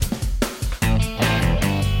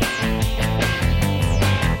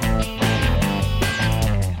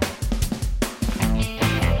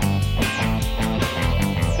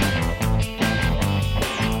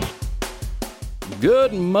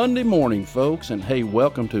Good Monday morning, folks, and hey,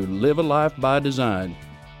 welcome to Live a Life by Design.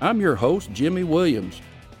 I'm your host, Jimmy Williams.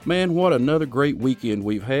 Man, what another great weekend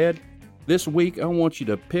we've had. This week, I want you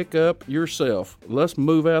to pick up yourself. Let's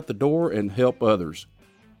move out the door and help others.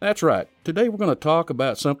 That's right. Today, we're going to talk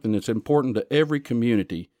about something that's important to every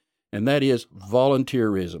community, and that is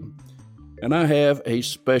volunteerism. And I have a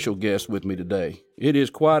special guest with me today. It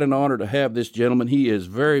is quite an honor to have this gentleman. He is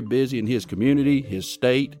very busy in his community, his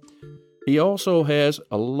state. He also has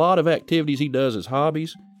a lot of activities he does as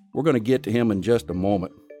hobbies. We're going to get to him in just a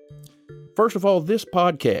moment. First of all, this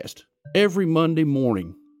podcast, every Monday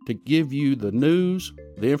morning, to give you the news,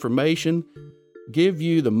 the information, give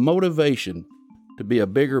you the motivation to be a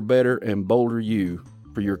bigger, better, and bolder you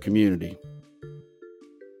for your community.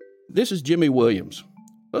 This is Jimmy Williams.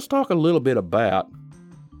 Let's talk a little bit about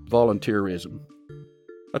volunteerism.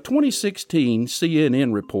 A 2016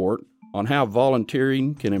 CNN report on how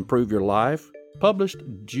volunteering can improve your life, published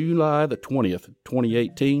July the 20th,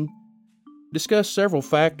 2018, discussed several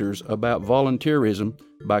factors about volunteerism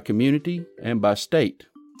by community and by state.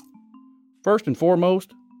 First and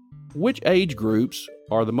foremost, which age groups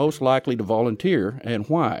are the most likely to volunteer and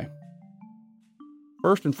why?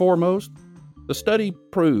 First and foremost, the study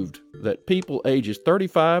proved that people ages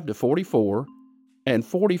 35 to 44 and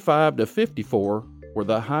 45 to 54 were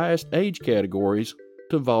the highest age categories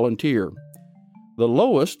to volunteer. The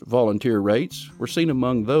lowest volunteer rates were seen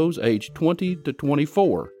among those aged 20 to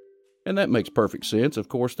 24, and that makes perfect sense. Of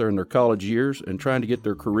course, they're in their college years and trying to get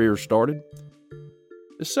their careers started.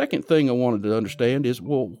 The second thing I wanted to understand is,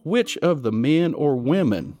 which of the men or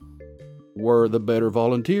women were the better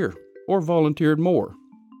volunteer or volunteered more?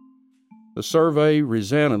 The survey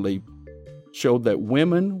resoundingly showed that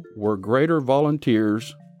women were greater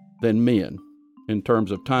volunteers than men in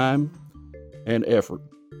terms of time and effort.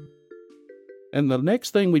 And the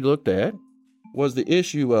next thing we looked at was the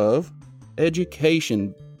issue of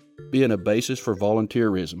education being a basis for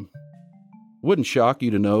volunteerism. Wouldn't shock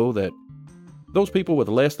you to know that those people with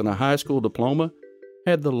less than a high school diploma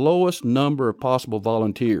had the lowest number of possible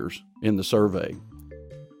volunteers in the survey.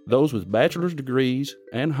 Those with bachelor's degrees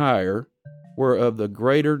and higher were of the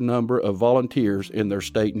greater number of volunteers in their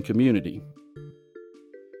state and community.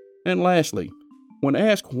 And lastly, when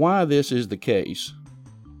asked why this is the case,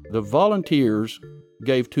 the volunteers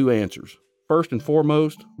gave two answers. First and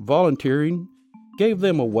foremost, volunteering gave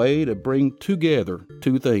them a way to bring together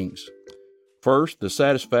two things. First, the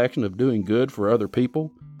satisfaction of doing good for other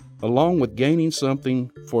people, along with gaining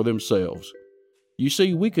something for themselves. You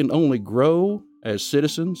see, we can only grow as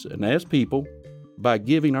citizens and as people by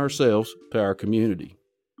giving ourselves to our community.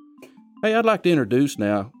 Hey, I'd like to introduce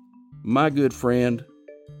now my good friend,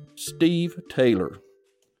 Steve Taylor.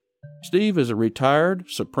 Steve is a retired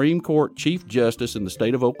Supreme Court Chief Justice in the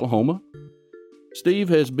state of Oklahoma. Steve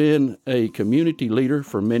has been a community leader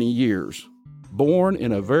for many years. Born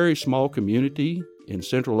in a very small community in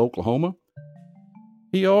central Oklahoma,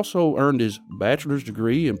 he also earned his bachelor's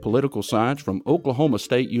degree in political science from Oklahoma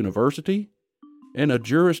State University and a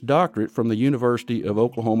Juris Doctorate from the University of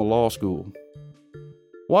Oklahoma Law School.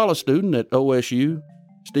 While a student at OSU,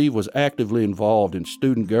 Steve was actively involved in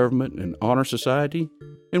student government and honor society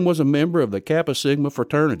and was a member of the Kappa Sigma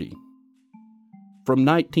fraternity. From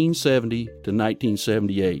 1970 to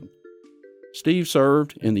 1978, Steve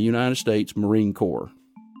served in the United States Marine Corps.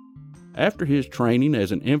 After his training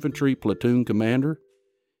as an infantry platoon commander,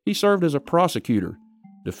 he served as a prosecutor,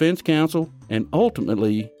 defense counsel, and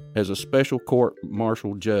ultimately as a special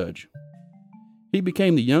court-martial judge. He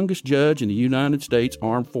became the youngest judge in the United States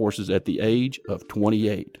Armed Forces at the age of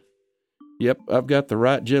 28. Yep, I've got the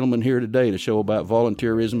right gentleman here today to show about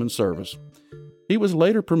volunteerism and service. He was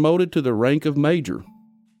later promoted to the rank of major.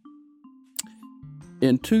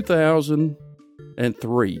 In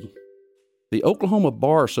 2003, the Oklahoma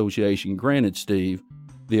Bar Association granted Steve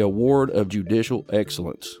the Award of Judicial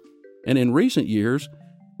Excellence. And in recent years,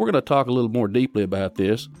 we're going to talk a little more deeply about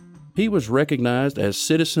this, he was recognized as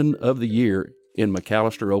Citizen of the Year in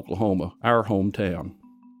McAlester, Oklahoma, our hometown.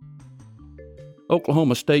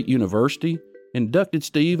 Oklahoma State University inducted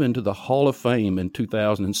Steve into the Hall of Fame in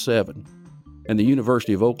 2007, and the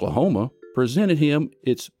University of Oklahoma presented him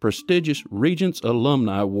its prestigious Regents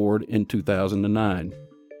Alumni Award in 2009.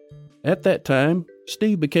 At that time,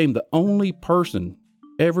 Steve became the only person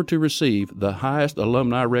ever to receive the highest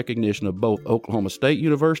alumni recognition of both Oklahoma State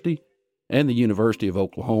University and the University of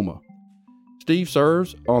Oklahoma. Steve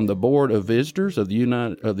serves on the Board of Visitors of the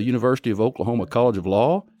University of Oklahoma College of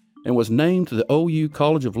Law and was named to the OU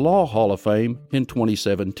College of Law Hall of Fame in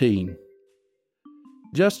 2017.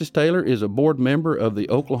 Justice Taylor is a board member of the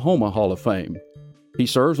Oklahoma Hall of Fame. He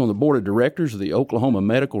serves on the board of directors of the Oklahoma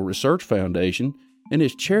Medical Research Foundation and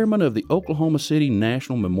is chairman of the Oklahoma City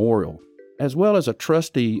National Memorial, as well as a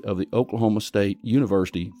trustee of the Oklahoma State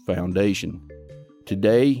University Foundation.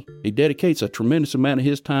 Today, he dedicates a tremendous amount of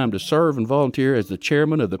his time to serve and volunteer as the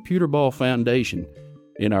chairman of the Pewterball Foundation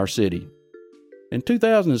in our city. In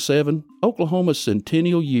 2007, Oklahoma's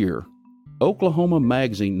centennial year, Oklahoma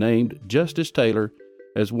Magazine named Justice Taylor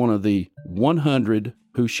as one of the 100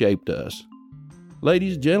 who shaped us.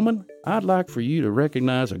 Ladies and gentlemen, I'd like for you to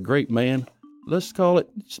recognize a great man. Let's call it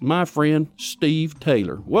my friend Steve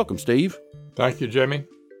Taylor. Welcome, Steve. Thank you, Jimmy.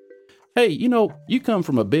 Hey, you come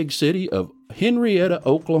from a big city of Henrietta,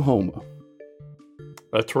 Oklahoma.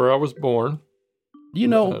 That's where I was born. I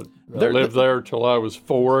lived there till I was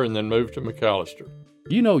 4 and then moved to McAlester.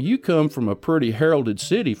 You come from a pretty heralded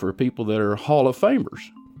city for people that are Hall of Famers.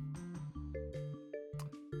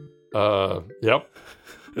 Yep.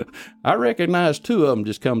 I recognize 2 of them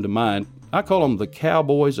just come to mind. I call them the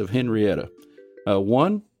Cowboys of Henrietta.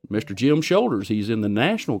 One, Mr. Jim Shoulders. He's in the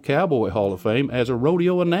National Cowboy Hall of Fame as a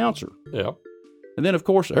rodeo announcer. Yep. And then, of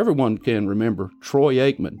course, everyone can remember Troy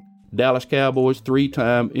Aikman, Dallas Cowboys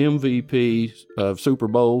 3-time MVP of Super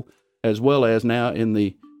Bowl, as well as now in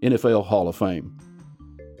the NFL Hall of Fame.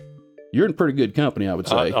 You're in pretty good company, I would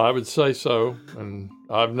say. I would say so. And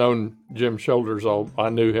I've known Jim Shoulders I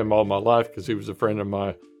knew him all my life because he was a friend of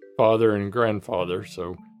my father and grandfather.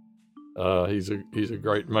 So he's a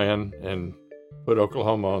great man and put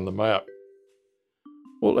Oklahoma on the map.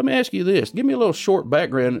 Well, let me ask you this. Give me a little short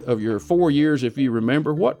background of your 4 years, if you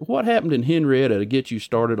remember. What happened in Henrietta to get you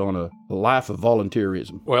started on a life of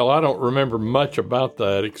volunteerism? Well, I don't remember much about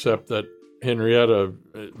that except that Henrietta,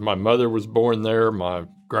 my mother was born there. My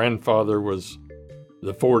grandfather was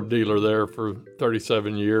the Ford dealer there for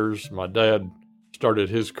 37 years. My dad started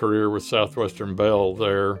his career with Southwestern Bell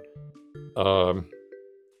there. And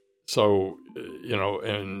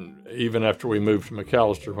even after we moved to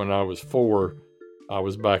McAlester when I was 4, I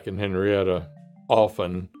was back in Henrietta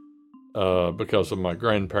often because of my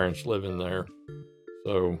grandparents living there.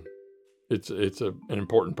 So it's an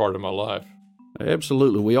important part of my life.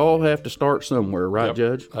 Absolutely. We all have to start somewhere, right, Yep,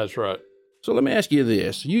 Judge? That's right. So let me ask you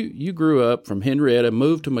this. You grew up from Henrietta,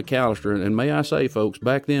 moved to McAlester, and may I say, folks,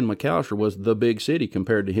 back then McAlester was the big city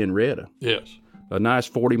compared to Henrietta. Yes. A nice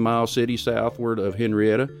 40-mile city southward of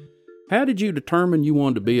Henrietta. How did you determine you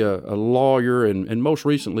wanted to be a lawyer and most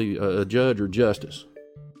recently a judge or justice?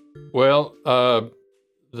 Well, the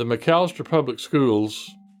McAlester Public Schools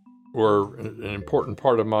were an important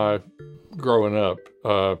part of my growing up.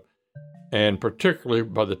 And particularly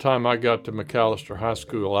by the time I got to McAlester High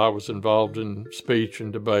School, I was involved in speech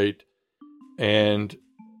and debate. And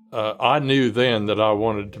I knew then that I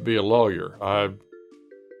wanted to be a lawyer.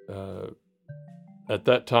 At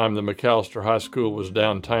that time, the McAlester High School was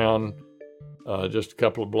downtown, just a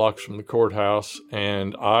couple of blocks from the courthouse.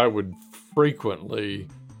 And I would frequently,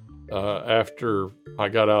 after I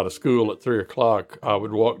got out of school at 3 o'clock, I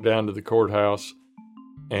would walk down to the courthouse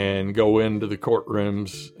and go into the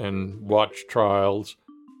courtrooms and watch trials.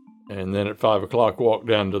 And then at 5 o'clock, walk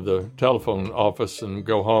down to the telephone office and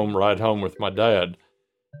go home, ride home with my dad.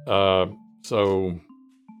 So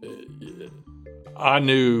I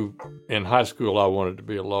knew in high school I wanted to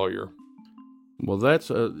be a lawyer. Well,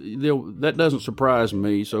 that doesn't surprise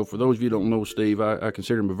me. So for those of you who don't know Steve, I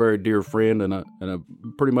consider him a very dear friend and a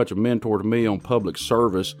pretty much a mentor to me on public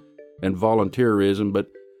service and volunteerism. But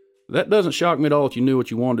that doesn't shock me at all that you knew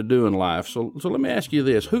what you wanted to do in life. So let me ask you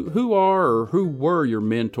this. Who were your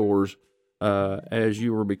mentors as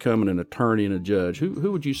you were becoming an attorney and a judge?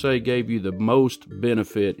 Who would you say gave you the most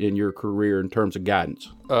benefit in your career in terms of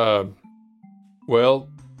guidance? Well,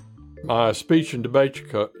 my speech and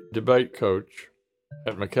debate coach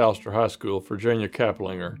at McAlester High School, Virginia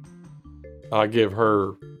Kaplinger, I give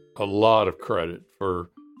her a lot of credit for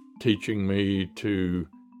teaching me to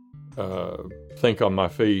think on my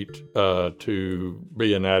feet, to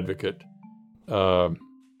be an advocate.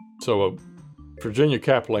 So Virginia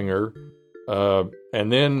Kaplinger,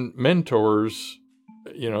 and then mentors,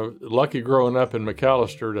 lucky growing up in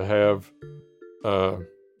McAlester to have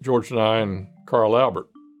George and I and Carl Albert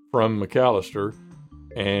from McAlester.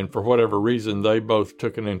 And for whatever reason, they both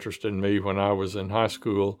took an interest in me when I was in high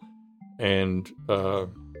school and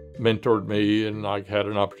mentored me, and I had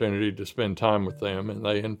an opportunity to spend time with them, and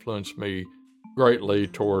they influenced me greatly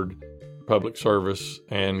toward public service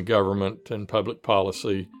and government and public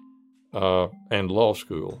policy and law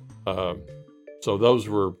school. So those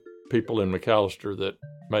were people in McAlester that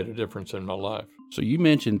made a difference in my life. So you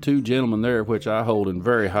mentioned 2 gentlemen there, which I hold in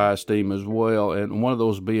very high esteem as well, and one of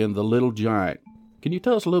those being the Little Giant, Can you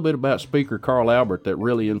tell us a little bit about Speaker Carl Albert that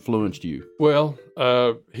really influenced you? Well,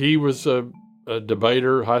 he was a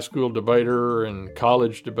debater, high school debater and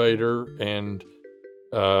college debater, and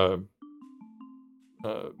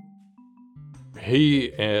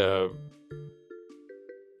he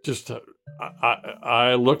just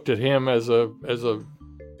I looked at him as a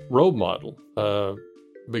role model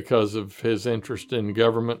because of his interest in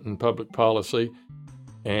government and public policy,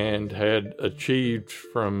 and had achieved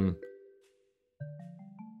from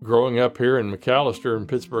growing up here in McAllister in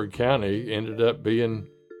Pittsburgh County, ended up being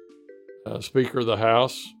Speaker of the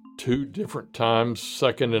House 2 different times,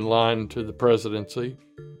 second in line to the presidency.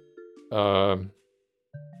 And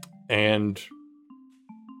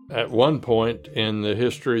at one point in the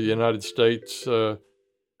history of the United States, during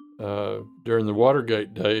the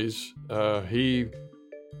Watergate days, he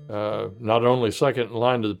not only second in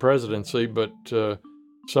line to the presidency, but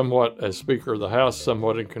somewhat as Speaker of the House,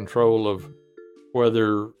 somewhat in control of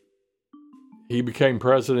whether he became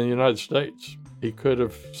president of the United States. He could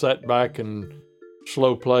have sat back and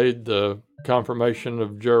slow played the confirmation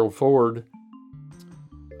of Gerald Ford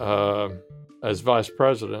as vice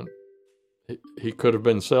president. He could have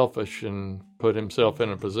been selfish and put himself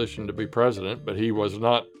in a position to be president, but he was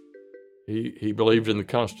not. He believed in the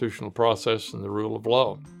constitutional process and the rule of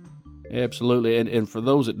law. Absolutely. And for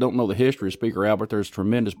those that don't know the history of Speaker Albert, there's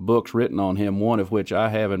tremendous books written on him, one of which I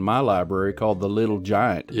have in my library called The Little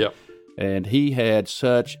Giant. Yep. And he had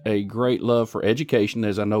such a great love for education,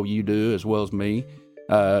 as I know you do, as well as me.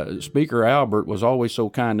 Speaker Albert was always so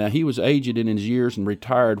kind. Now, he was aged in his years and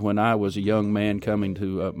retired when I was a young man coming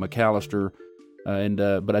to McAllister.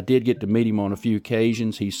 But I did get to meet him on a few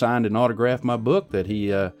occasions. He signed and autographed my book that he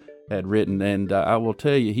had written. And I will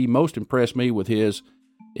tell you, he most impressed me with his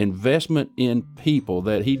investment in people,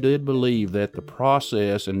 that he did believe that the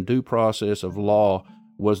process and due process of law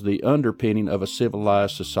was the underpinning of a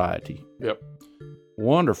civilized society. Yep.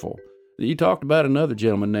 Wonderful. You talked about another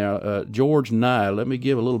gentleman now, George Nye. Let me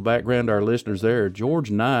give a little background to our listeners there.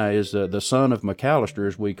 George Nye is the son of McAllister,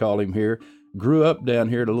 as we call him here. Grew up down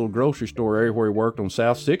here at a little grocery store area where he worked on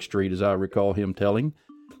South 6th Street, as I recall him telling.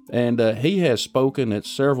 And he has spoken at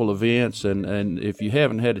several events, and if you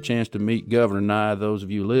haven't had a chance to meet Governor Nye, those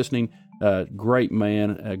of you listening, great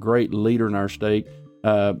man, a great leader in our state.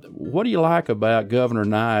 What do you like about Governor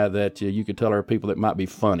Nye that you could tell our people that might be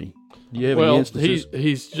funny? Do you have any instances?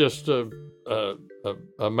 He's just a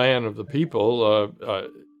man of the people.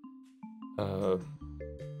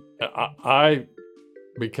 I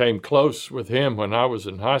became close with him when I was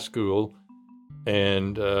in high school,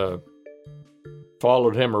 and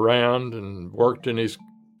followed him around and worked in his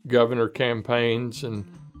governor campaigns, and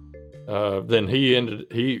then in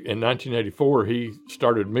 1984 he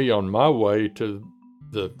started me on my way to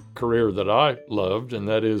the career that I loved, and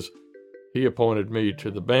that is he appointed me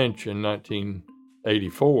to the bench in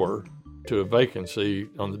 1984 to a vacancy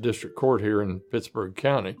on the district court here in Pittsburgh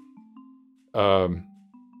County.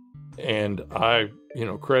 And I,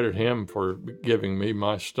 credit him for giving me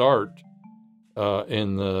my start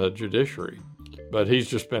in the judiciary. But he's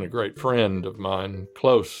just been a great friend of mine,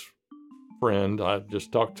 close friend. I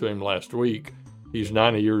just talked to him last week. He's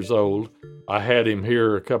 90 years old. I had him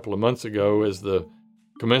here a couple of months ago as the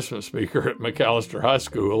commencement speaker at McAllister High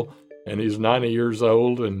School, and he's 90 years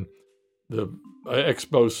old, and the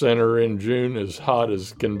Expo Center in June is hot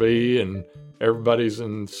as can be, and everybody's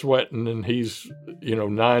sweating, and he's,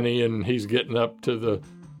 90, and he's getting up to the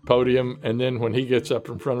podium, and then when he gets up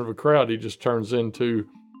in front of a crowd, he just turns into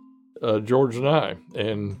George Nye,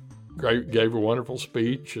 and gave a wonderful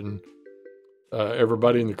speech, and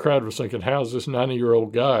everybody in the crowd was thinking, how's this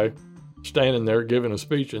 90-year-old guy standing there giving a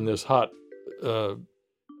speech in this hot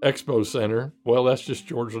expo center? Well, that's just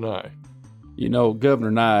George Nye. Governor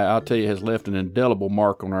Nye, I'll tell you, has left an indelible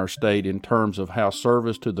mark on our state in terms of how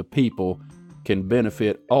service to the people can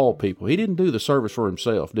benefit all people. He didn't do the service for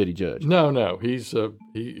himself, did he, Judge? No. He's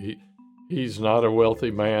he's not a wealthy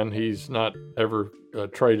man. He's not ever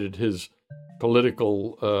traded his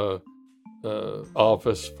political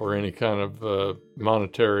office for any kind of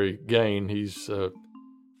monetary gain. He's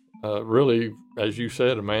really, as you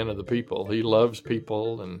said, a man of the people. He loves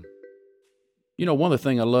people. And one of the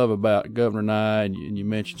things I love about Governor Nye, and you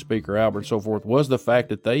mentioned Speaker Albert and so forth, was the fact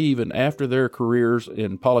that they, even after their careers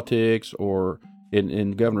in politics or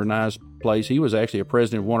in Governor Nye's place, he was actually a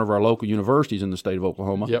president of one of our local universities in the state of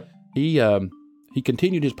Oklahoma. Yep. He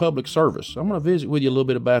continued his public service. I'm going to visit with you a little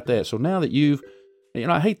bit about that. So now that you've,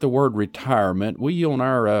 I hate the word retirement. We on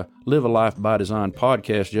our Live a Life by Design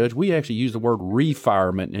podcast, Judge, we actually use the word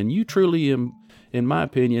refirement, and you truly, in my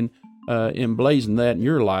opinion, emblazoned that in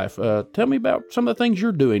your life. Tell me about some of the things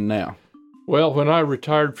you're doing now. Well, when I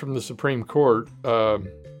retired from the Supreme Court, I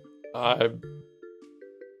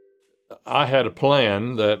had a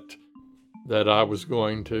plan that I was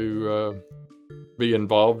going to be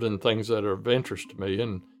involved in things that are of interest to me,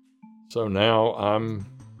 and so now I'm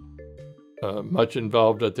much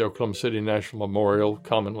involved at the Oklahoma City National Memorial,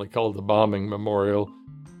 commonly called the Bombing Memorial.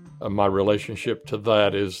 My relationship to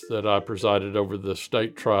that is that I presided over the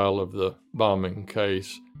state trial of the bombing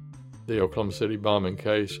case, the Oklahoma City bombing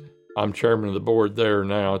case. I'm chairman of the board there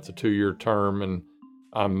now. It's a 2-year term, and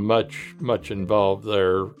I'm much involved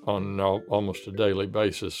there on almost a daily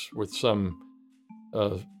basis with some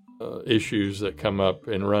issues that come up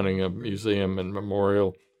in running a museum and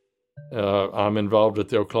memorial. I'm involved at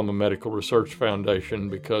the Oklahoma Medical Research Foundation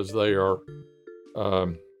because they are a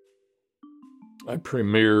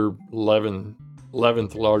premier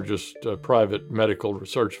 11th largest private medical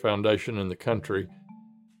research foundation in the country.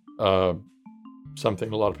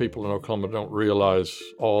 Something a lot of people in Oklahoma don't realize,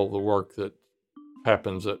 all the work that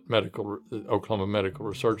happens at the Oklahoma Medical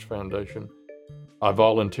Research Foundation. I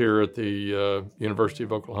volunteer at the University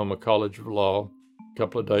of Oklahoma College of Law a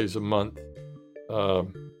couple of days a month. I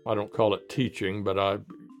don't call it teaching, but I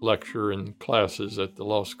lecture in classes at the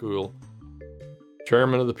law school.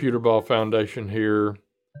 Chairman of the Pewterball Foundation here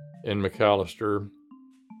in McAlester.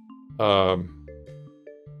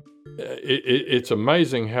 It's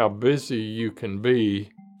amazing how busy you can be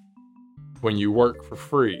when you work for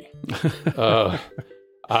free. There's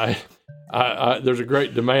a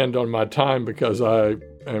great demand on my time because I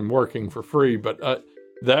am working for free, but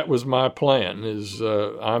that was my plan.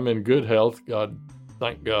 I'm in good health,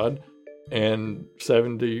 thank God, and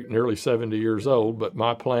nearly 70 years old. But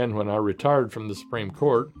my plan when I retired from the Supreme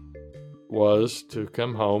Court was to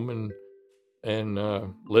come home and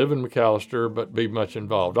live in McAlester, but be much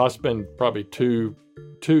involved. I spend probably 3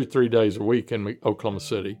 days a week in Oklahoma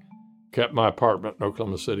City. Kept my apartment in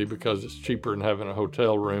Oklahoma City because it's cheaper than having a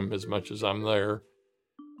hotel room as much as I'm there,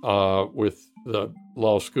 with the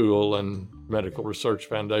law school and Medical Research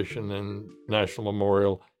Foundation and National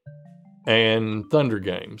Memorial and Thunder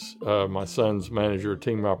games. My son's manager of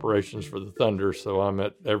team operations for the Thunder, so I'm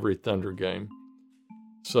at every Thunder game.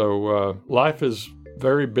 So life is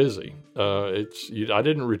very busy. I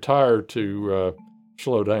didn't retire to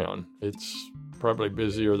slow down. It's probably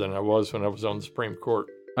busier than I was when I was on the Supreme Court.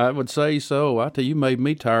 I would say so. I tell you, made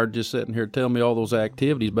me tired just sitting here telling me all those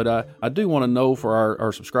activities. But I do want to know for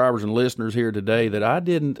our subscribers and listeners here today that I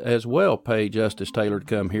didn't as well pay Justice Taylor to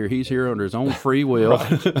come here. He's here under his own free will.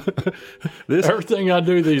 Everything I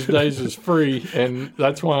do these days is free, and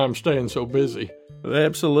that's why I'm staying so busy.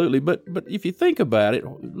 Absolutely. But if you think about it,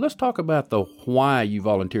 let's talk about the why you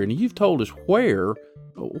volunteer. And you've told us where.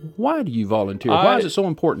 Why do you volunteer? Why is it so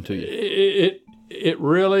important to you? It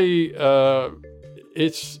really...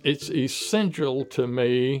 It's essential to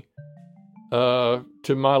me,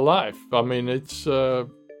 to my life. I mean, it's, and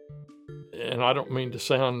I don't mean to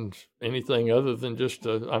sound anything other than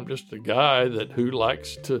I'm just a guy who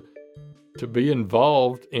likes to be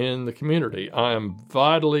involved in the community. I am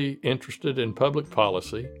vitally interested in public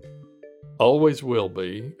policy, always will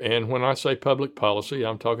be. And when I say public policy,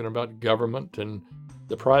 I'm talking about government and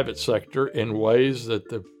the private sector in ways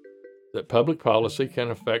that public policy can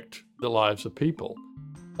affect the lives of people.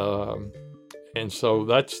 And so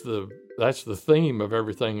that's the theme of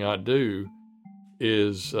everything I do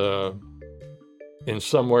is in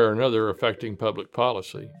some way or another affecting public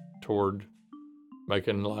policy toward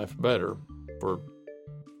making life better for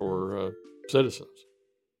citizens.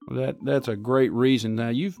 That's a great reason. Now,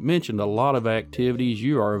 you've mentioned a lot of activities.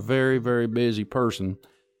 You are a very, very busy person.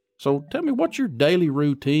 So tell me, what's your daily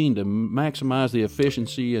routine to maximize the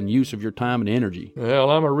efficiency and use of your time and energy?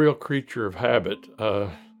 Well, I'm a real creature of habit,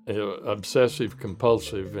 obsessive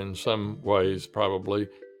compulsive in some ways, probably.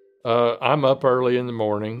 I'm up early in the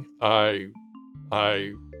morning. I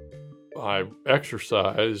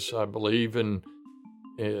exercise. I believe in.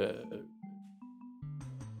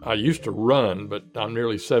 I used to run, but I'm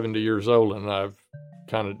nearly 70 years old, and I've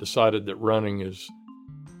kind of decided that running is.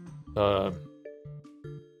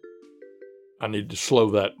 I need to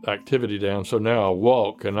slow that activity down. So now I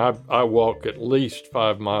walk, and I walk at least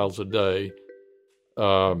 5 miles a day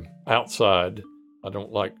outside. I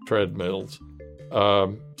don't like treadmills.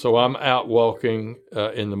 So I'm out walking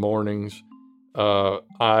in the mornings.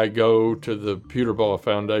 I go to the Pewterball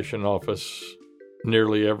Foundation office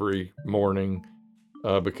nearly every morning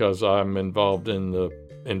because I'm involved in the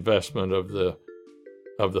investment of the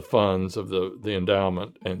funds of the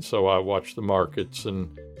endowment, and so I watch the markets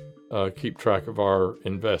and keep track of our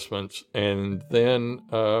investments. And then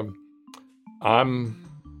I'm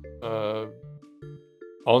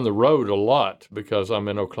on the road a lot because I'm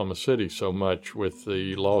in Oklahoma City so much with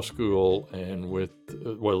the law school and with,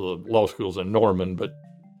 the law school's in Norman, but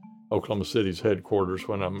Oklahoma City's headquarters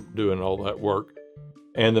when I'm doing all that work,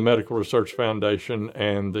 and the Medical Research Foundation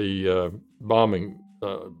and the bombing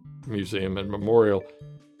museum and memorial.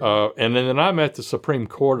 And then I'm at the Supreme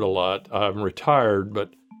Court a lot. I'm retired,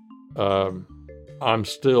 but I'm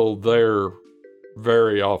still there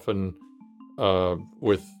very often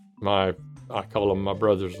with I call them my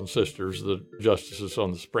brothers and sisters, the justices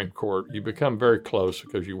on the Supreme Court. You become very close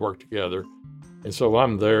because you work together. And so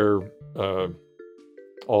I'm there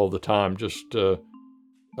all the time, just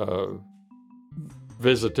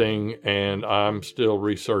visiting, and I'm still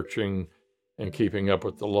researching and keeping up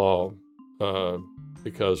with the law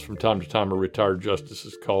because from time to time a retired justice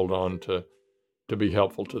is called on to be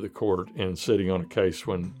helpful to the court in sitting on a case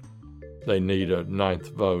when they need a ninth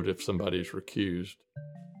vote if somebody's recused.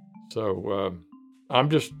 So I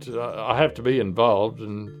have to be involved,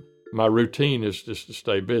 and my routine is just to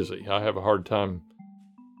stay busy. I have a hard time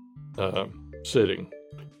sitting.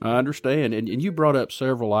 I understand. And you brought up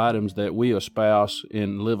several items that we espouse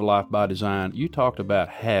in Live a Life by Design. You talked about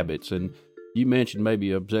habits, and you mentioned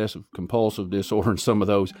maybe obsessive compulsive disorder and some of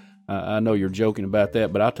those. I know you're joking about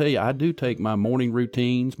that, but I'll tell you, I do take my morning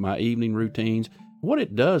routines, my evening routines. What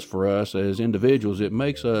it does for us as individuals, it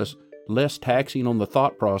makes us less taxing on the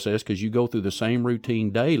thought process because you go through the same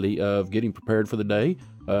routine daily of getting prepared for the day,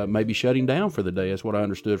 maybe shutting down for the day. That's what I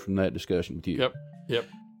understood from that discussion with you. Yep.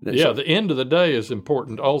 Yeah, the end of the day is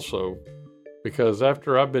important also because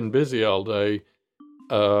after I've been busy all day,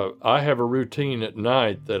 I have a routine at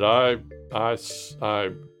night that I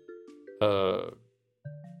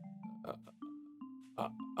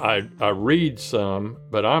read some,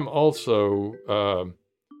 but I'm also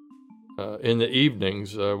in the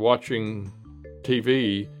evenings watching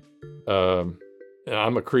TV. I'm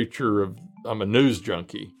a news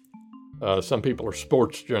junkie. Some people are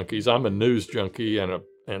sports junkies. I'm a news junkie and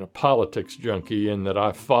a politics junkie in that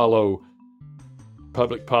I follow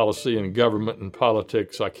public policy and government and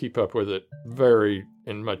politics. I keep up with it very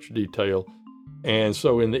in much detail. And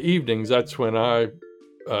so in the evenings, that's when I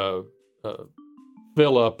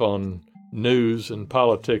fill up on news and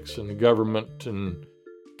politics and government and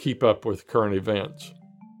keep up with current events.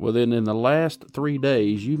 Well, then in the last 3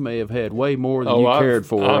 days, you may have had way more than you cared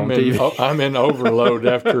for on TV. I'm in overload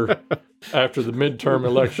after the midterm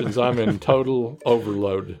elections. I'm in total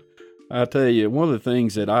overload. I tell you, one of the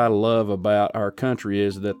things that I love about our country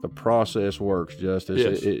is that the process works, Justice.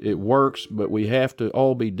 Yes. It works, but we have to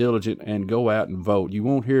all be diligent and go out and vote. You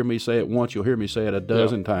won't hear me say it once. You'll hear me say it a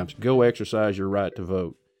dozen times. Go exercise your right to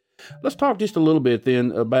vote. Let's talk just a little bit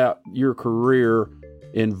then about your career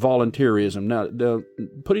in volunteerism. Now,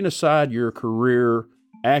 putting aside your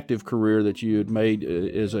active career that you had made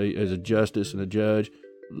as a justice and a judge,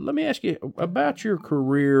 let me ask you about your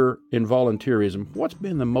career in volunteerism. What's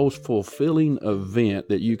been the most fulfilling event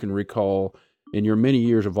that you can recall in your many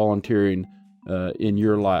years of volunteering in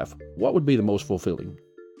your life? What would be the most fulfilling?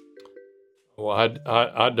 Well,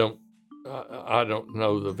 I don't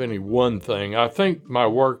know of any one thing. I think my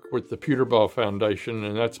work with the Peterball Foundation,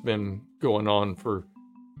 and that's been going on for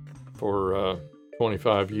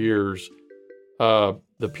 25 years. The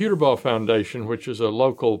Peterball Foundation, which is a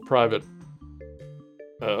local private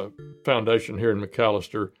foundation here in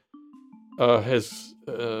McAlester, has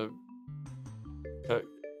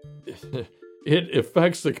it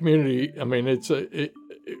affects the community. I mean,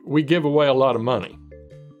 we give away a lot of money,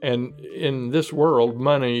 and in this world,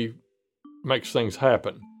 money makes things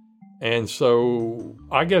happen. And so,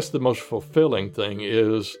 I guess the most fulfilling thing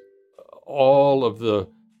is all of the.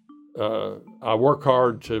 I work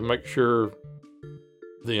hard to make sure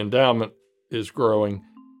the endowment is growing,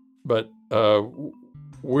 but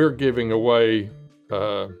we're giving away,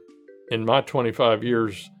 in my 25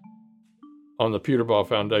 years on the Peterball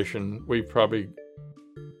Foundation, we've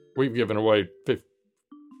given away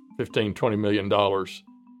 $15-20 million.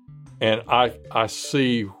 And I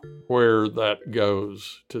see where that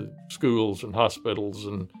goes to schools and hospitals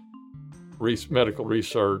and medical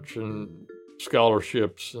research and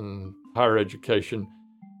scholarships and higher education.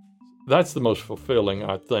 That's the most fulfilling,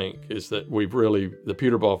 I think, is that the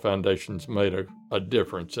Peterball Foundation's made a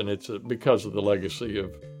difference, and it's because of the legacy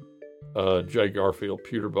of J. Garfield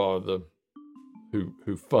Peterball,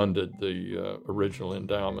 who funded the original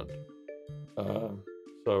endowment.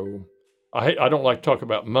 So I don't like to talk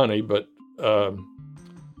about money, but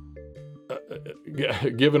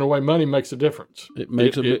giving away money makes a difference. It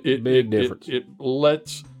makes a big difference. It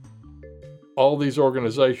lets all these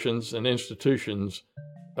organizations and institutions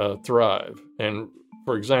thrive. And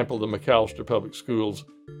for example, the McAllister Public Schools,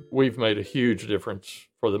 we've made a huge difference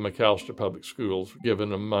for the McAllister Public Schools, giving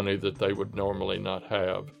them money that they would normally not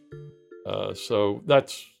have. So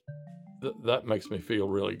that makes me feel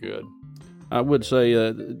really good. I would say,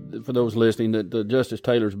 for those listening, that Justice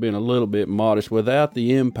Taylor's been a little bit modest without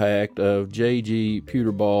the impact of J.G.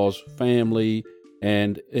 Puterball's family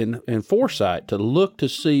and foresight to look to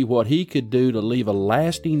see what he could do to leave a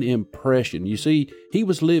lasting impression. You see, he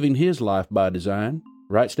was living his life by design,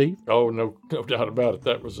 right, Steve? Oh, no doubt about it.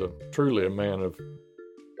 That was truly a man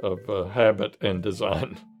of habit and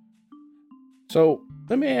design. So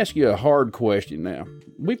let me ask you a hard question now.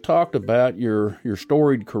 We've talked about your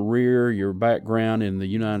storied career, your background in the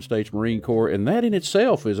United States Marine Corps, and that in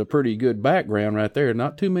itself is a pretty good background right there.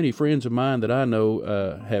 Not too many friends of mine that I know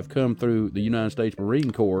have come through the United States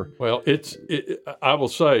Marine Corps. Well, I will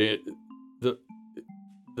say the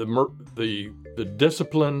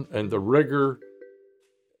discipline and the rigor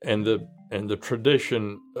and the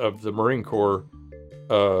tradition of the Marine Corps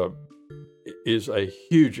is a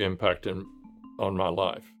huge impact on my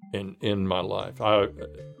life, in my life.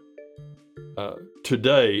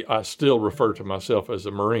 Today, I still refer to myself as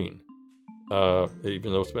a Marine,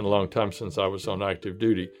 even though it's been a long time since I was on active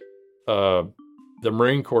duty. The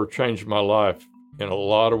Marine Corps changed my life in a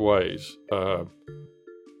lot of ways,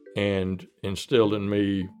 and instilled in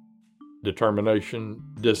me determination,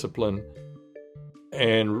 discipline,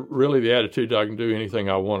 and really the attitude that I can do anything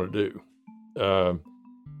I want to do.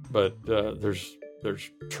 But there's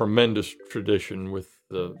tremendous tradition with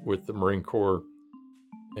the Marine Corps,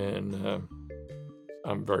 and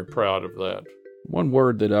I'm very proud of that. One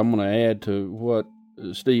word that I'm going to add to what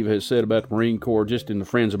Steve has said about the Marine Corps, just in the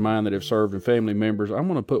friends of mine that have served and family members, I'm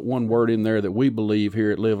going to put one word in there that we believe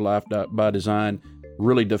here at Live Life by Design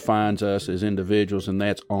really defines us as individuals, and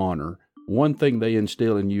that's honor. One thing they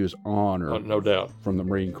instill in you is honor. No doubt. From the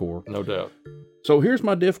Marine Corps. No doubt. So here's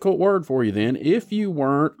my difficult word for you then. If you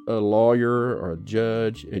weren't a lawyer or a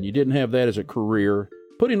judge and you didn't have that as a career,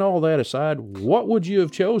 putting all that aside, what would you have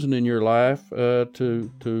chosen in your life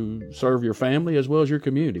to serve your family as well as your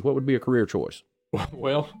community? What would be a career choice?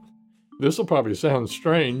 Well, this will probably sound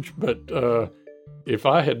strange, but if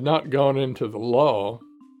I had not gone into the law,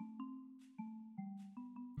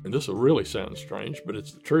 and this will really sound strange, but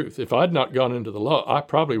it's the truth. If I'd not gone into the law, I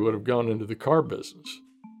probably would have gone into the car business.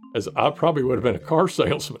 As I probably would have been a car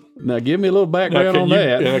salesman. Now, give me a little background on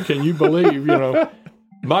that. Can you believe,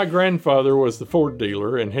 my grandfather was the Ford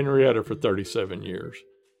dealer in Henrietta for 37 years.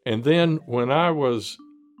 And then when I was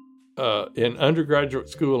in undergraduate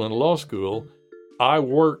school and law school, I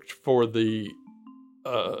worked for the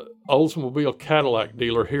Oldsmobile Cadillac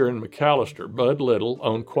dealer here in McAllister. Bud Little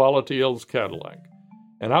owned Quality Olds Cadillac.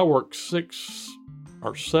 And I worked 6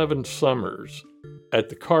 or 7 summers at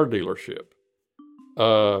the car dealership.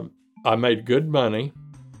 I made good money.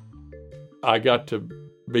 I got to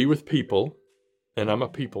be with people, and I'm a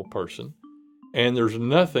people person. And there's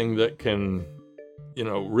nothing that can,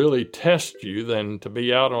 really test you than to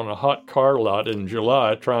be out on a hot car lot in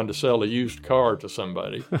July trying to sell a used car to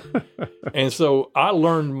somebody. And so I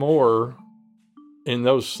learned more in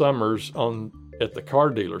those summers at the car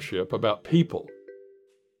dealership about people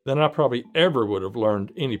than I probably ever would have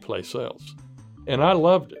learned anyplace else. And I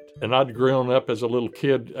loved it. And I'd grown up as a little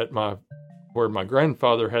kid where my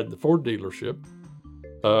grandfather had the Ford dealership.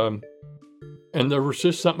 And there was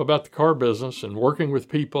just something about the car business and working with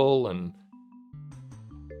people. And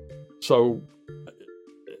so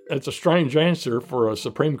it's a strange answer for a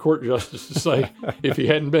Supreme Court justice to say if he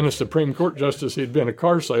hadn't been a Supreme Court justice, he'd been a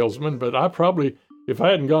car salesman. But if I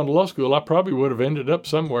hadn't gone to law school, I probably would have ended up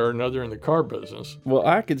somewhere or another in the car business. Well,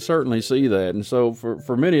 I could certainly see that. And so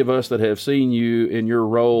for many of us that have seen you in your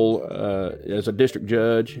role as a district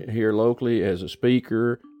judge here locally, as a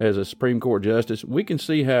speaker, as a Supreme Court justice, we can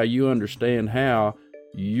see how you understand how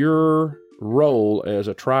your role as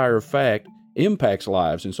a trier of fact impacts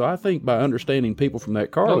lives. And so I think by understanding people from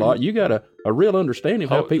that car lot, you got a real understanding of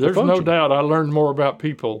how people function. There's no doubt I learned more about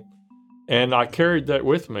people. And I carried that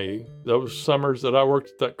with me. Those summers that I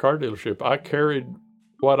worked at that car dealership, I carried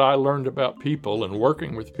what I learned about people and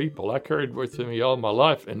working with people. I carried with me all my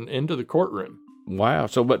life and into the courtroom. Wow.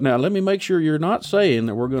 So, but now let me make sure you're not saying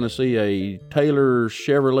that we're going to see a Taylor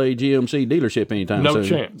Chevrolet GMC dealership anytime soon. No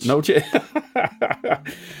chance. No chance.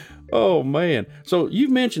 Oh, man. So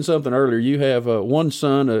you've mentioned something earlier. You have one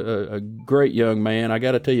son, a great young man. I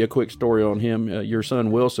got to tell you a quick story on him. Your son,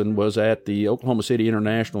 Wilson, was at the Oklahoma City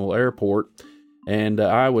International Airport, and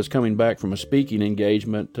I was coming back from a speaking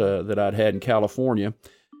engagement that I'd had in California.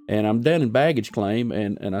 And I'm down in baggage claim,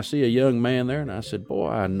 and I see a young man there, and I said, boy,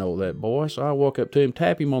 I know that boy. So I walk up to him,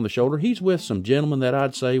 tap him on the shoulder. He's with some gentlemen that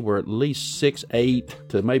I'd say were at least 6'8"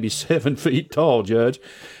 to maybe 7 feet tall, Judge.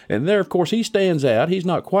 And there, of course, he stands out. He's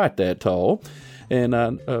not quite that tall. And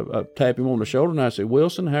I tap him on the shoulder, and I say,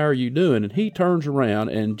 Wilson, how are you doing? And he turns around,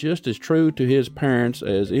 and just as true to his parents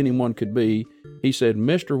as anyone could be, he said,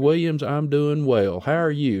 Mr. Williams, I'm doing well. How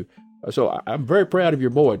are you? So I'm very proud of your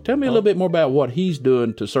boy. Tell me a little bit more about what he's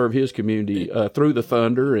doing to serve his community through the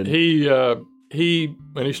Thunder. And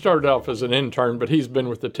When he started off as an intern, but he's been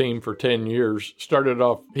with the team for 10 years. Started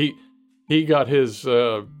off, he got his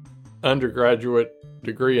undergraduate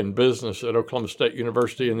degree in business at Oklahoma State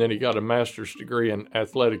University, and then he got a master's degree in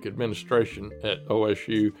athletic administration at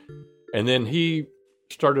OSU. And then he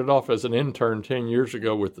started off as an intern 10 years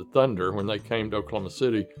ago with the Thunder when they came to Oklahoma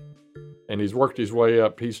City. And he's worked his way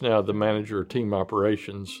up. He's now the manager of team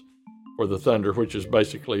operations for the Thunder, which is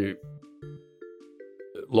basically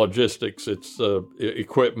logistics. It's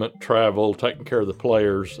equipment, travel, taking care of the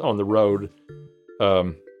players on the road.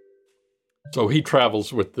 So he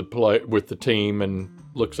travels with the team and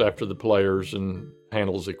looks after the players and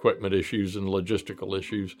handles equipment issues and logistical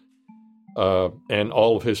issues. And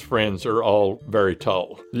all of his friends are all very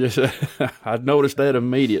tall. Yes, I noticed that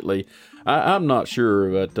immediately. I'm not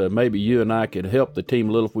sure, but maybe you and I could help the team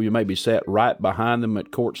a little if we maybe sat right behind them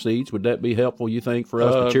at court seats. Would that be helpful, you think, for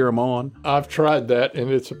us to cheer them on? I've tried that,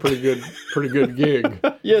 and it's a pretty good gig.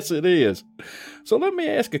 Yes, it is. So let me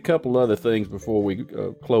ask a couple other things before we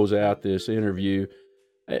close out this interview.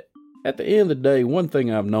 At the end of the day, one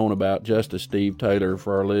thing I've known about Justice Steve Taylor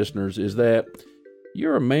for our listeners is that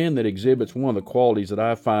you're a man that exhibits one of the qualities that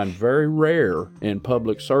I find very rare in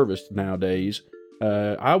public service nowadays.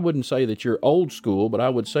 I wouldn't say that you're old school, but I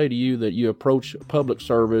would say to you that you approach public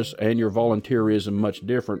service and your volunteerism much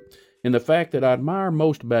different. And the fact that I admire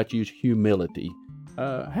most about you is humility.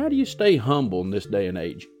 How do you stay humble in this day and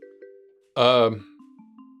age?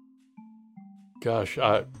 Gosh,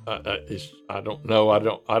 I don't know.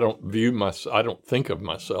 I don't think of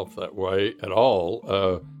myself that way at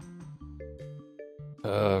all.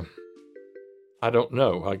 I don't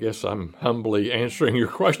know. I guess I'm humbly answering your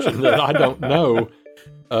question that I don't know.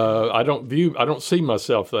 I don't see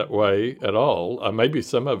myself that way at all. Maybe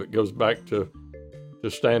some of it goes back to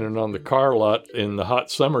standing on the car lot in the hot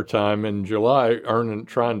summertime in July,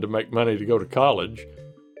 trying to make money to go to college.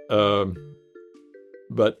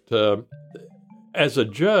 But as a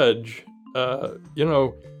judge, the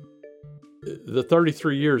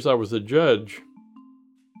 33 years I was a judge,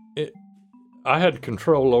 I had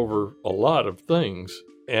control over a lot of things,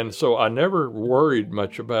 and so I never worried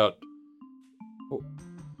much about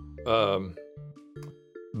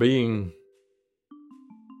being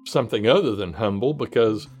something other than humble,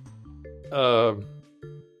 because as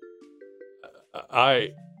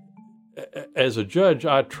a judge,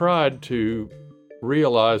 I tried to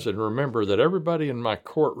realize and remember that everybody in my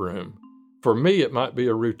courtroom, for me, it might be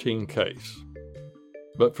a routine case.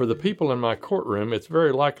 But for the people in my courtroom, it's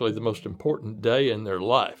very likely the most important day in their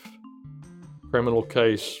life. Criminal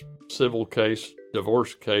case, civil case,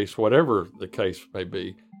 divorce case, whatever the case may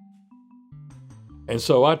be. And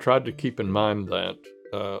so I tried to keep in mind that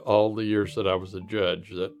all the years that I was a judge,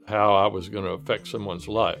 that how I was going to affect someone's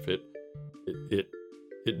life. It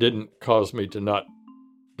didn't cause me to not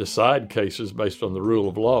decide cases based on the rule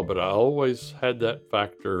of law, but I always had that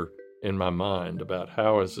factor in my mind about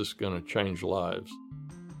how is this going to change lives.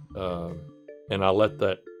 And I let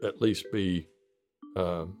that at least be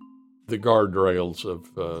the guardrails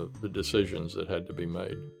of the decisions that had to be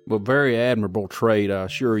made. Well, very admirable trait, I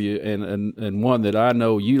assure you, and one that I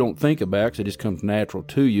know you don't think about because it just comes natural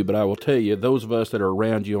to you. But I will tell you, those of us that are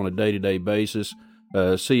around you on a day-to-day basis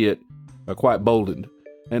see it quite boldened.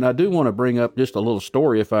 And I do want to bring up just a little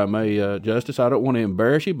story, if I may, Justice. I don't want to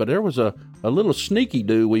embarrass you, but there was a little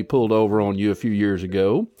sneaky-do we pulled over on you a few years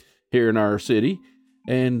ago here in our city.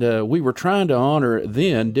 And we were trying to honor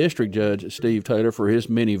then District Judge Steve Taylor for his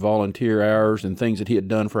many volunteer hours and things that he had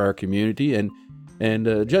done for our community. And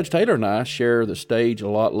Judge Taylor and I share the stage a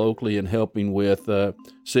lot locally in helping with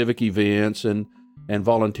civic events and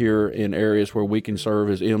volunteer in areas where we can serve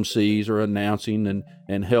as MCs or announcing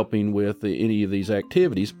and helping with any of these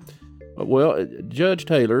activities. Well, Judge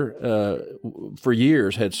Taylor, for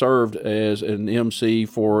years, had served as an MC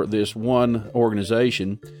for this one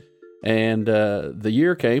organization. And the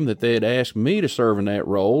year came that they had asked me to serve in that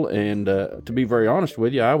role. And to be very honest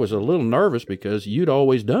with you, I was a little nervous because you'd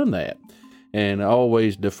always done that. And I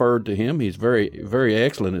always deferred to him. He's very, very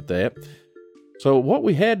excellent at that. So what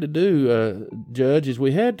we had to do, Judge, is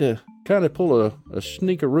we had to kind of pull a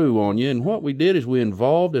sneakaroo on you, and what we did is we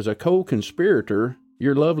involved as a co-conspirator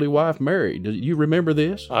your lovely wife, Mary. Do you remember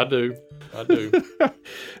this? I do.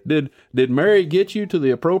 Did Mary get you to the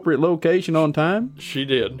appropriate location on time? She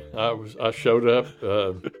did. I showed up,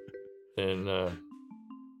 and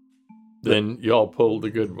then y'all pulled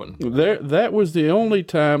the good one. That was the only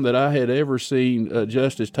time that I had ever seen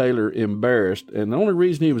Justice Taylor embarrassed, and the only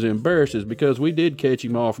reason he was embarrassed is because we did catch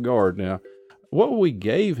him off guard. Now, what we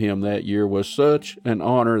gave him that year was such an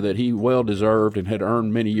honor that he well deserved and had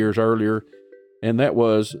earned many years earlier, and that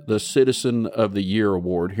was the Citizen of the Year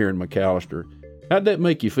award here in McAlester. How'd that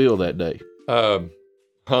make you feel that day?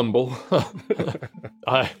 Humble.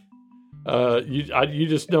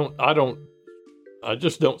 I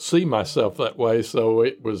just don't see myself that way. So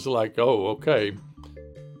it was like, oh, okay,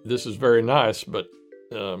 this is very nice, but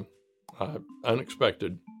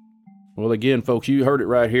unexpected. Well, again, folks, you heard it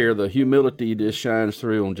right here. The humility just shines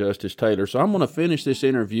through on Justice Taylor. So I'm going to finish this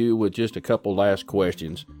interview with just a couple last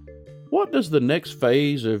questions. What does the next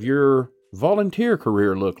phase of your volunteer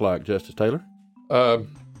career look like, Justice Taylor?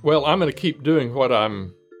 Well, I'm going to keep doing what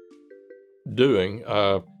I'm doing.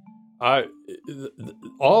 All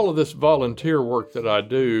of this volunteer work that I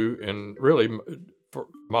do, and really for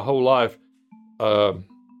my whole life,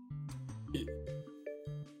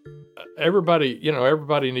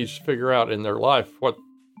 everybody needs to figure out in their life what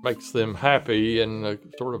makes them happy and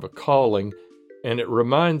sort of a calling. And it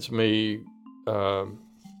reminds me,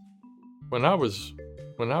 when I was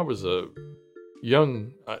a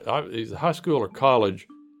young, either high school or college,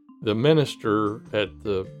 the minister at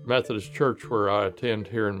the Methodist Church where I attend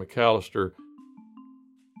here in McAlester,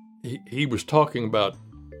 he was talking about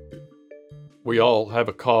we all have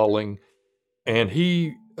a calling, and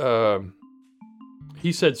he said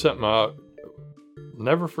something I'll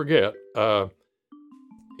never forget.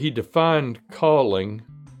 He defined calling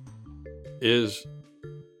as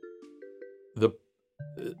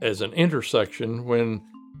an intersection when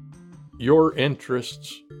your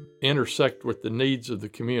interests intersect with the needs of the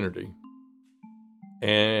community.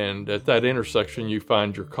 And at that intersection, you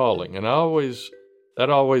find your calling. And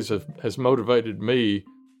that always has motivated me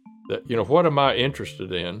that, what am I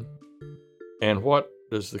interested in and what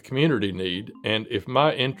does the community need? And if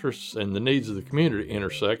my interests and the needs of the community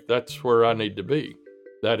intersect, that's where I need to be,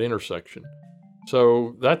 that intersection.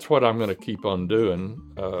 So that's what I'm going to keep on doing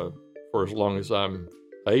for as long as I'm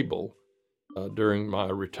able during my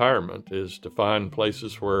retirement, is to find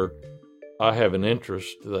places where I have an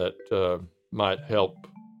interest that might help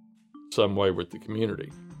some way with the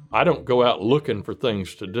community. I don't go out looking for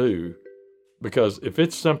things to do, because if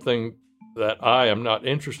it's something that I am not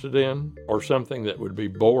interested in or something that would be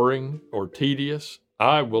boring or tedious,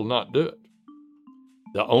 I will not do it.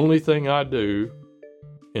 The only thing I do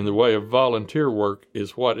in the way of volunteer work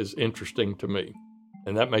is what is interesting to me.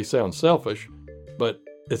 And that may sound selfish, but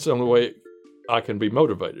it's the only way I can be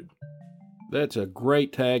motivated. That's a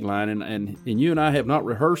great tagline, and you and I have not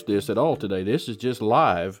rehearsed this at all today. This is just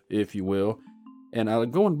live, if you will.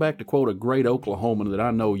 And going back to quote a great Oklahoman that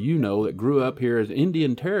I know you know, that grew up here as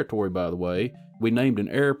Indian Territory, by the way. We named an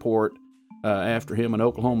airport after him in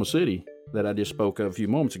Oklahoma City that I just spoke of a few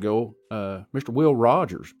moments ago. Mr. Will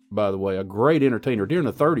Rogers, by the way, a great entertainer. During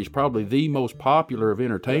the 30s, probably the most popular of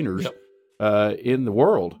entertainers in the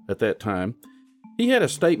world at that time. He had a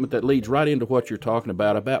statement that leads right into what you're talking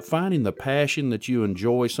about finding the passion that you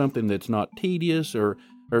enjoy, something that's not tedious or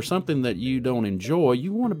something that you don't enjoy.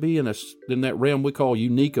 You want to be in that realm we call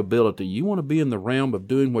unique ability. You want to be in the realm of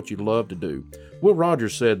doing what you love to do. Will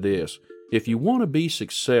Rogers said this: if you want to be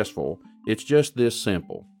successful, it's just this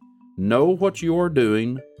simple. Know what you are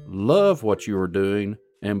doing, love what you are doing,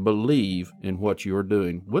 and believe in what you are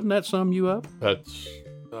doing. Wouldn't that sum you up? That's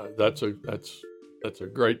a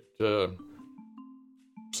great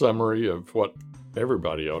summary of what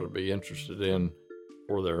everybody ought to be interested in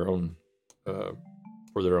for their own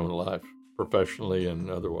life, professionally and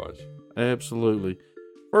otherwise. Absolutely.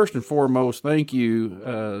 First and foremost, thank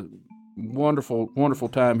you. Wonderful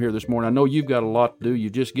time here this morning. I know you've got a lot to do.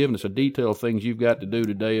 You've just given us a detail of things you've got to do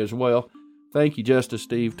today as well. Thank you, Justice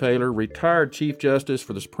Steve Taylor, retired Chief Justice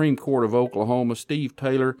for the Supreme Court of Oklahoma. Steve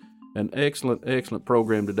Taylor, an excellent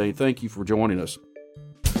program today. Thank you for joining us.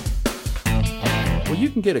 Well, you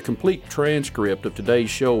can get a complete transcript of today's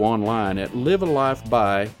show online at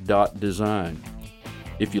livealifeby.design.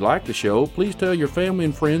 If you like the show, please tell your family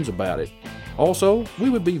and friends about it. Also, we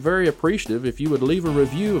would be very appreciative if you would leave a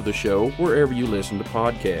review of the show wherever you listen to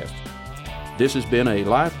podcasts. This has been a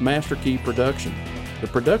Life Master Key production. The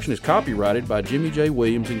production is copyrighted by Jimmy J.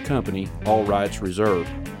 Williams and Company, all rights reserved.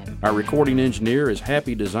 Our recording engineer is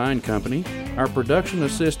Happy Design Company. Our production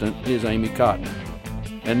assistant is Amy Cotton.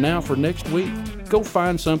 And now for next week, go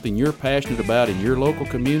find something you're passionate about in your local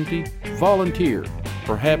community. Volunteer.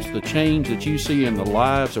 Perhaps the change that you see in the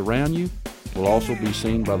lives around you will also be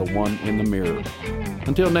seen by the one in the mirror.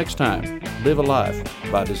 Until next time, live a life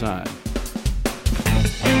by design.